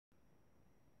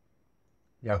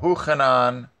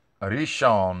Yehuchanan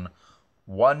Rishon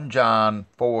 1 John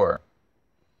 4.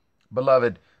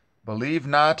 Beloved, believe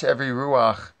not every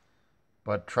ruach,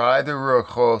 but try the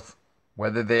ruachoth,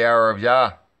 whether they are of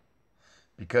Yah,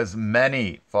 because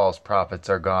many false prophets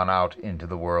are gone out into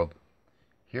the world.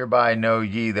 Hereby know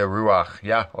ye the ruach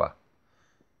Yahweh.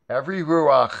 Every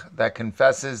ruach that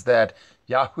confesses that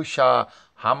Yahushua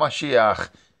HaMashiach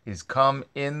is come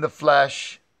in the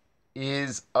flesh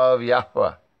is of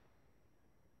Yahweh.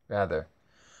 Every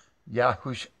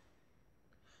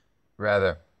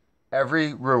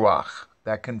ruach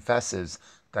that confesses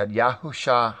that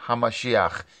Yahushua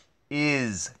HaMashiach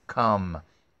is come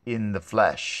in the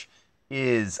flesh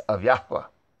is of Yahweh.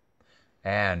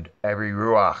 And every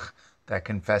ruach that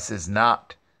confesses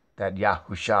not that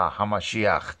Yahushua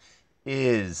HaMashiach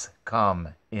is come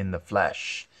in the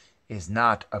flesh is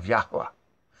not of Yahweh.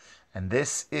 And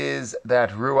this is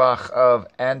that ruach of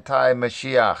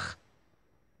anti-Mashiach,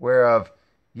 whereof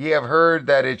ye have heard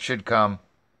that it should come,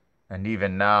 and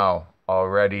even now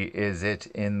already is it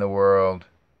in the world.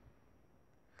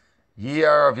 Ye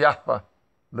are of Yahweh,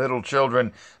 little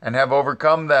children, and have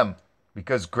overcome them,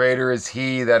 because greater is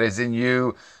he that is in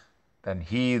you than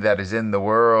he that is in the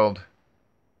world.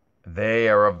 They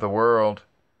are of the world,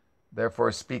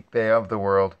 therefore speak they of the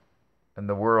world, and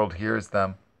the world hears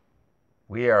them.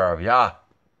 We are of Yah.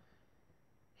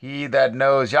 He that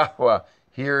knows Yahweh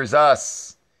hears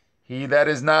us. He that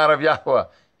is not of Yahweh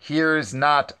hears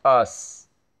not us.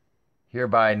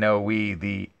 Hereby know we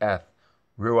the Eth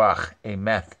Ruach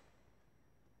Emeth,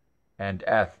 and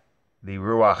Eth the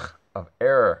Ruach of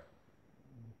error.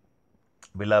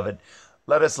 Beloved,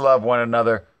 let us love one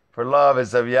another, for love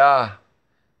is of Yah,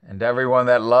 and everyone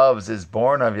that loves is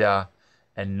born of Yah,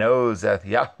 and knows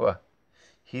Yahweh.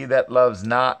 He that loves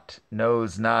not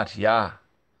knows not Yah,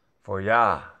 for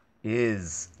Yah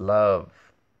is love.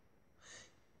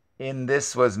 In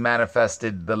this was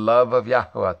manifested the love of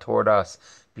Yahweh toward us,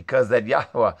 because that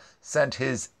Yahweh sent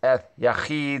his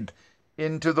Yachid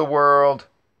into the world,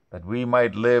 that we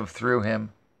might live through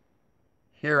him.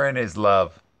 Herein is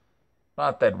love,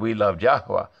 not that we loved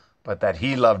Yahweh, but that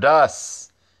he loved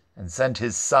us, and sent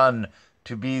his Son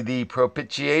to be the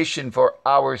propitiation for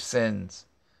our sins.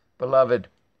 Beloved,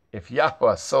 if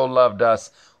Yahweh so loved us,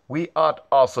 we ought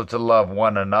also to love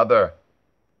one another.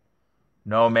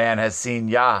 No man has seen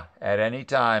Yah at any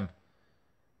time.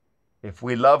 If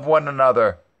we love one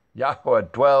another, Yahweh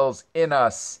dwells in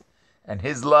us, and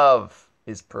his love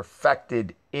is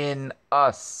perfected in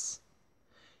us.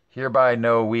 Hereby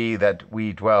know we that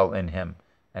we dwell in him,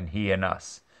 and he in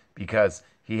us, because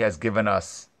he has given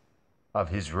us of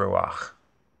his Ruach.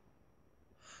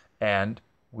 And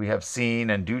we have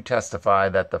seen and do testify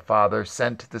that the Father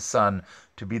sent the Son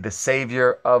to be the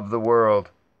Savior of the world.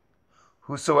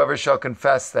 Whosoever shall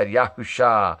confess that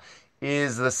Yahushua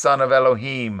is the Son of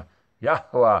Elohim,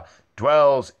 Yahweh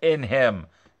dwells in him,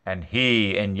 and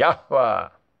he in Yahweh.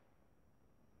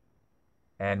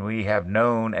 And we have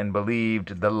known and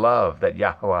believed the love that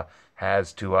Yahweh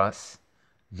has to us.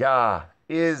 Yah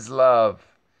is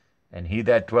love, and he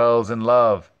that dwells in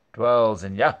love dwells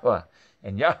in Yahweh,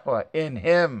 and Yahweh in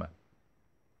him.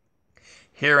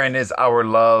 Herein is our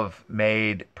love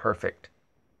made perfect,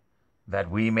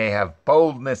 that we may have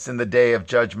boldness in the day of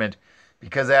judgment,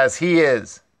 because as he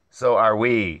is, so are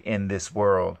we in this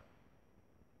world.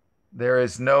 There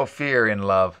is no fear in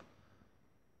love,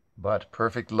 but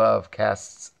perfect love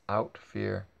casts out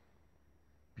fear,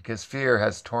 because fear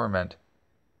has torment.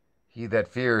 He that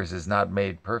fears is not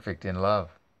made perfect in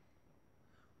love.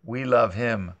 We love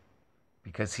him,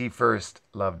 because he first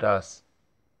loved us.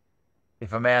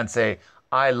 If a man say,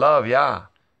 I love Yah,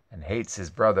 and hates his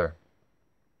brother,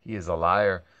 he is a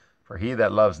liar. For he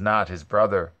that loves not his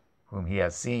brother, whom he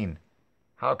has seen,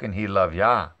 how can he love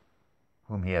Yah,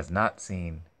 whom he has not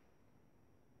seen?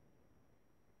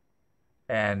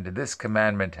 And this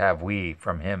commandment have we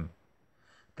from him,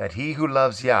 that he who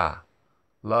loves Yah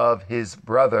love his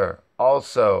brother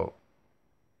also.